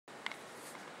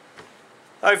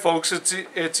Hi folks,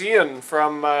 it's Ian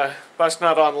from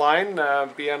BusNut Online,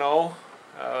 BNO,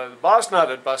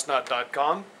 BossNut at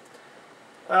busnut.com.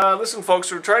 Listen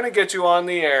folks, we're trying to get you on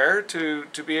the air to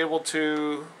be able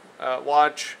to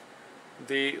watch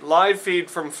the live feed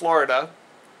from Florida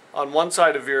on one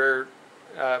side of your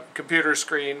computer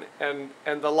screen and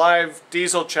the live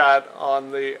DieselChat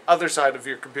on the other side of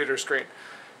your computer screen.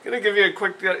 I'm going to give you a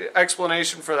quick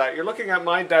explanation for that. You're looking at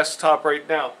my desktop right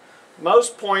now. Mouse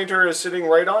pointer is sitting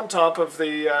right on top of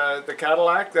the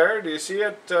Cadillac there. Do you see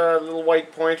it? Little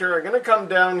white pointer. I'm going to come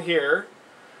down here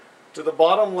to the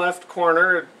bottom left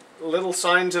corner. A little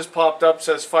sign just popped up,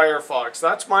 says Firefox.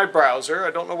 That's my browser.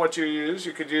 I don't know what you use.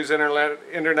 You could use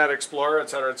Internet Explorer,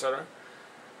 etc., etc.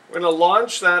 I'm going to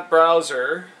launch that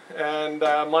browser, and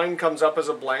mine comes up as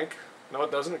a blank. No,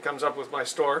 it doesn't. It comes up with my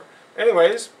store.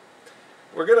 Anyways,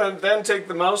 we're going to then take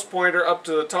the mouse pointer up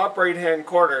to the top right hand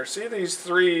corner. See these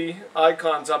three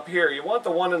icons up here? You want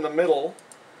the one in the middle,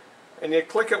 and you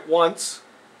click it once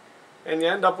and you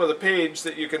end up with a page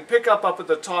that you can pick up at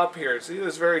the top here. See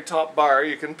this very top bar?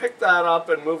 You can pick that up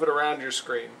and move it around your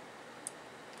screen.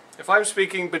 If I'm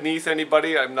speaking beneath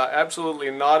anybody, I'm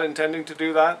absolutely not intending to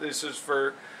do that. This is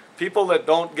for people that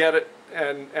don't get it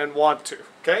and want to.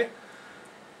 Okay?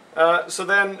 So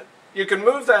then you can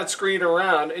move that screen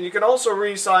around, and you can also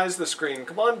resize the screen.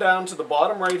 Come on down to the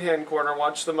bottom right hand corner,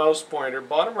 watch the mouse pointer.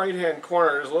 Bottom right hand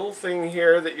corner, there's a little thing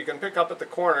here that you can pick up at the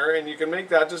corner, and you can make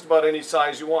that just about any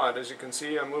size you want. As you can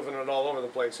see, I'm moving it all over the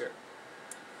place here.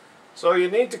 So you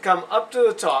need to come up to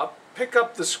the top, pick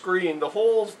up the screen, the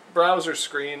whole browser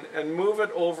screen, and move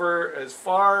it over as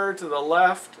far to the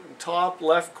left, top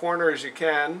left corner as you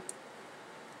can.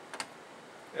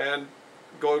 And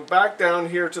go back down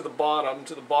here to the bottom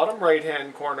right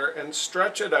hand corner, and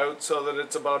stretch it out so that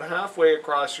it's about halfway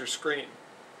across your screen.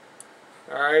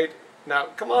 Alright, now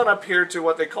come on up here to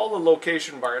what they call the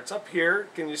location bar. It's up here.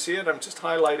 Can you see it? I'm just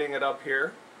highlighting it up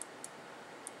here.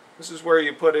 This is where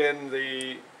you put in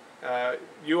the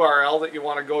URL that you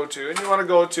want to go to, and you want to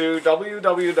go to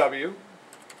www.busnut.com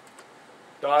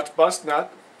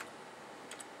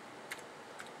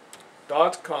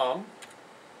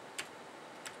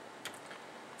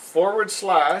 /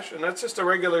 and that's just a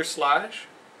regular slash,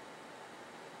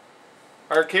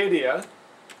 Arcadia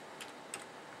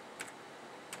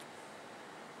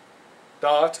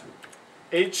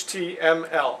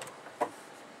 .html. I'll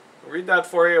read that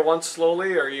for you once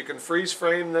slowly, or you can freeze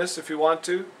frame this if you want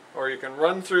to, or you can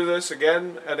run through this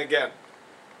again and again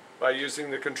by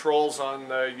using the controls on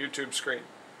the YouTube screen.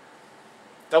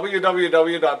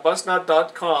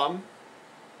 www.busnut.com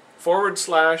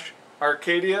 /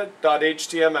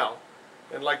 Arcadia.html,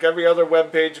 and like every other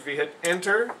web page, if you hit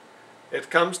enter, it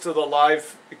comes to the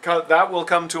live. That will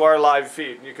come to our live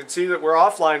feed. And you can see that we're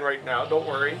offline right now. Don't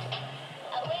worry.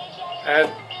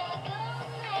 And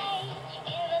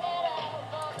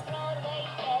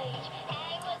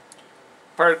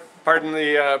pardon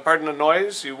the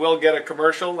noise. You will get a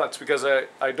commercial. That's because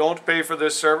I don't pay for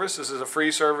this service. This is a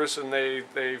free service, and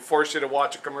they force you to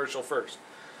watch a commercial first.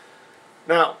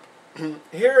 Now,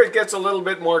 here it gets a little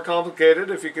bit more complicated,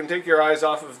 if you can take your eyes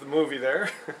off of the movie there.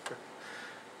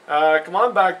 Come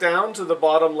on back down to the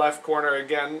bottom left corner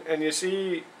again, and you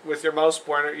see, with your mouse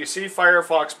pointer, you see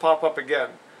Firefox pop up again.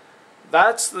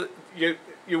 That's you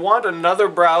want another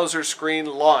browser screen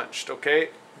launched,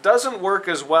 okay? Doesn't work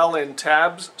as well in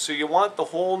tabs, so you want the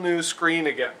whole new screen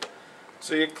again.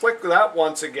 So you click that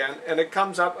once again, and it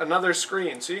comes up another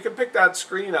screen. So you can pick that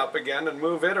screen up again and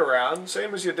move it around,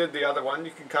 same as you did the other one.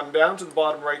 You can come down to the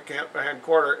bottom right hand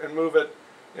corner and move it,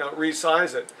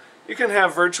 resize it. You can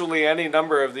have virtually any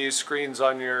number of these screens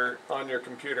on your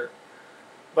computer.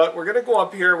 But we're going to go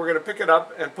up here, we're going to pick it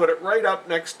up and put it right up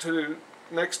next to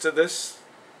this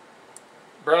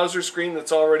browser screen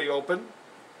that's already open.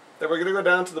 Then we're going to go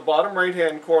down to the bottom right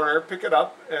hand corner, pick it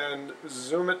up, and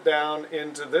zoom it down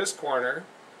into this corner.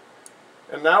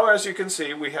 And now, as you can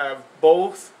see, we have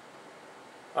both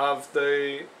of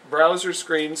the browser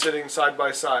screens sitting side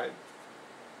by side.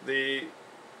 The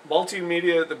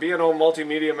multimedia, the BNO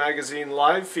Multimedia Magazine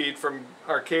live feed from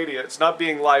Arcadia. It's not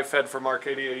being live fed from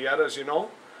Arcadia yet, as you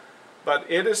know, but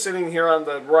it is sitting here on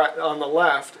the right, on the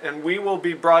left, and we will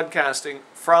be broadcasting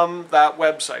from that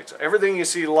website. So everything you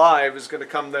see live is going to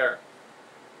come there.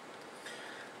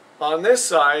 On this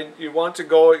side, you want to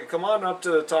come on up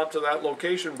to the top to that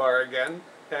location bar again,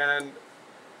 and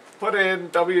put in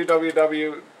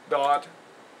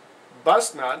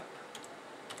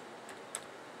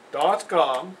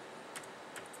www.busnut.com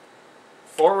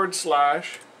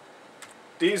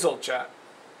 / DieselChat.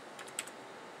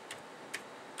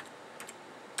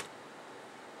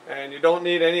 And you don't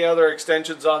need any other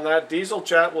extensions on that.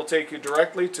 DieselChat will take you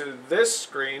directly to this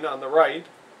screen on the right,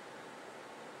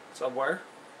 somewhere,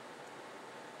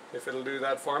 if it'll do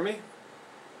that for me.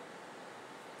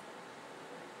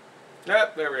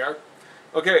 Yep, there we are.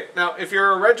 Okay, now if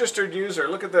you're a registered user,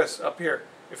 look at this up here.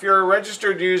 If you're a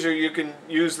registered user, you can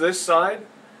use this side.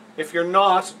 If you're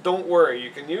not, don't worry.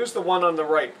 You can use the one on the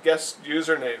right, guest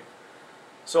username.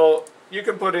 So you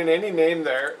can put in any name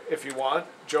there if you want.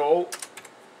 Joe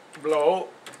Blow,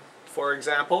 for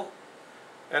example.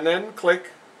 And then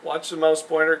click, watch the mouse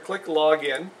pointer, click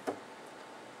Login.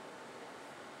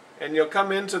 And you'll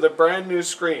come into the brand new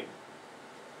screen.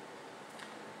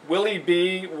 Willie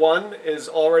B1 is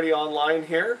already online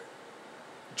here.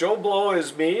 Joe Blow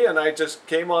is me, and I just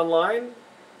came online.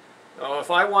 Now,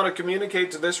 if I want to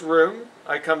communicate to this room,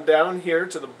 I come down here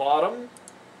to the bottom,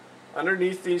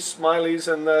 underneath these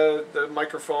smileys and the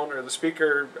microphone or the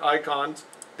speaker icons,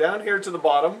 down here to the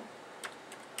bottom.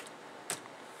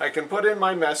 I can put in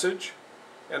my message,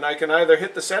 and I can either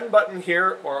hit the send button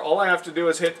here, or all I have to do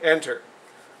is hit enter.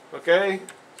 Okay,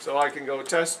 so I can go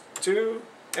test 2,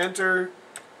 enter,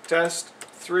 test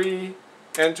 3,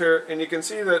 enter, and you can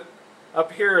see that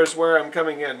up here is where I'm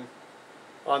coming in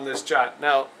on this chat.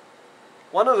 Now,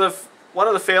 one of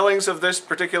the failings of this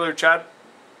particular chat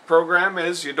program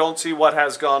is you don't see what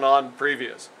has gone on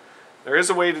previous. There is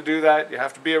a way to do that. You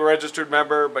have to be a registered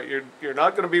member, but you're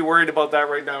not going to be worried about that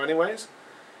right now anyways.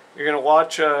 You're going to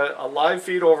watch a live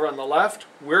feed over on the left.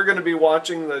 We're going to be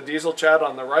watching the DieselChat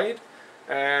on the right.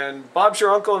 And Bob's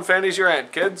your uncle and Fanny's your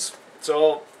aunt, kids.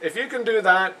 So if you can do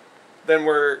that, then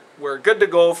we're good to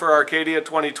go for Arcadia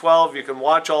 2012. You can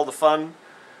watch all the fun,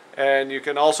 and you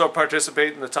can also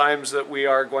participate in the times that we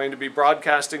are going to be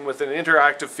broadcasting with an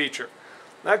interactive feature.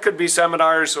 That could be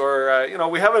seminars, or you know,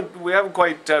 we haven't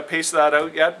quite paced that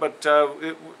out yet, but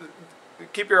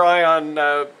keep your eye on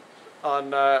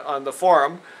the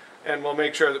forum, and we'll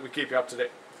make sure that we keep you up to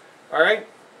date. All right,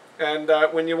 and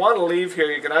when you want to leave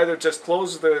here, you can either just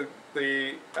close the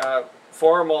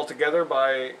forum altogether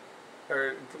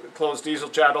or close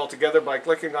DieselChat altogether by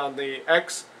clicking on the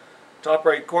X top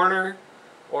right corner,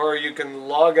 or you can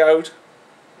log out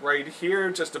right here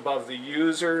just above the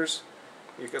users.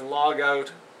 You can log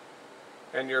out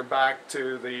and you're back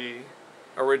to the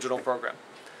original program.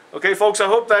 Okay folks, I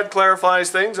hope that clarifies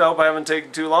things. I hope I haven't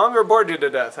taken too long or bored you to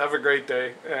death. Have a great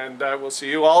day, and we'll see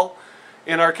you all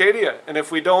in Arcadia. And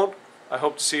if we don't, I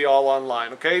hope to see you all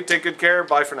online. Okay, take good care.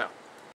 Bye for now.